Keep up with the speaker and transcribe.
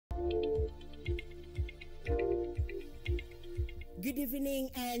Good evening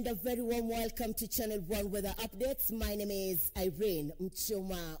and a very warm welcome to Channel 1 Weather Updates. My name is Irene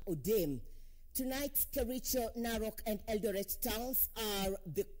Muchuma. Tonight, Kericho, Narok and Eldoret towns are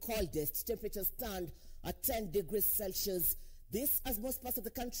the coldest. Temperatures stand at 10 degrees Celsius. This, as most parts of the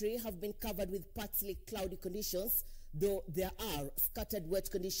country have been covered with partly cloudy conditions, though there are scattered wet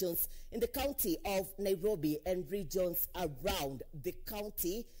conditions in the county of Nairobi and regions around the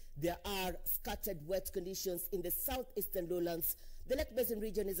county. There are scattered wet conditions in the southeastern lowlands. The Lake Basin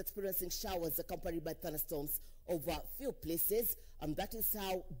region is experiencing showers accompanied by thunderstorms over few places, and that is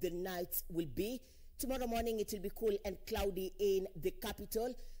how the night will be. Tomorrow morning it will be cool and cloudy in the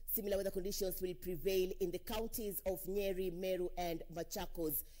capital. Similar weather conditions will prevail in the counties of Nyeri, Meru and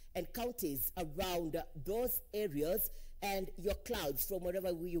Machakos and counties around those areas, and your clouds from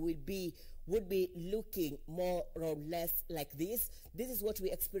wherever you will be would be looking more or less like this. This is what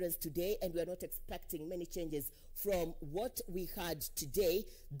we experienced today, and we are not expecting many changes from what we had today,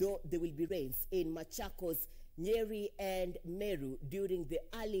 though there will be rains in Machakos, Nyeri and Meru during the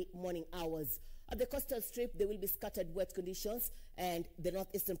early morning hours. At the coastal strip, there will be scattered wet conditions, and the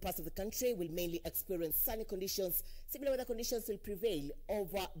northeastern parts of the country will mainly experience sunny conditions. Similar weather conditions will prevail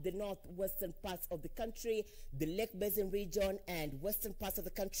over the northwestern parts of the country, the Lake Basin region and western parts of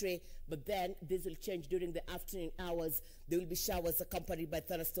the country, but then this will change during the afternoon hours. There will be showers accompanied by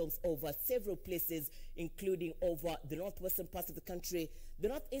thunderstorms over several places, including over the northwestern parts of the country. The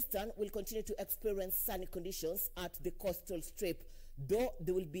northeastern will continue to experience sunny conditions at the coastal strip. Though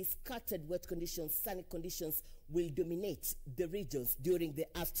there will be scattered wet conditions, sunny conditions will dominate the regions during the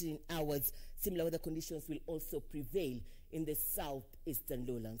afternoon hours. Similar weather conditions will also prevail in the southeastern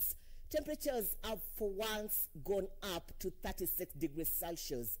lowlands. Temperatures have for once gone up to 36 degrees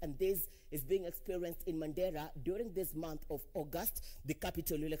Celsius, and this is being experienced in Mandera during this month of August. The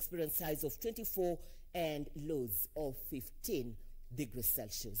capital will experience highs of 24 and lows of 15 degrees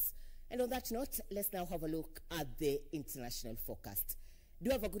Celsius. And on that note, let's now have a look at the international forecast. Do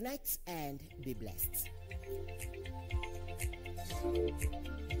have a good night and be blessed.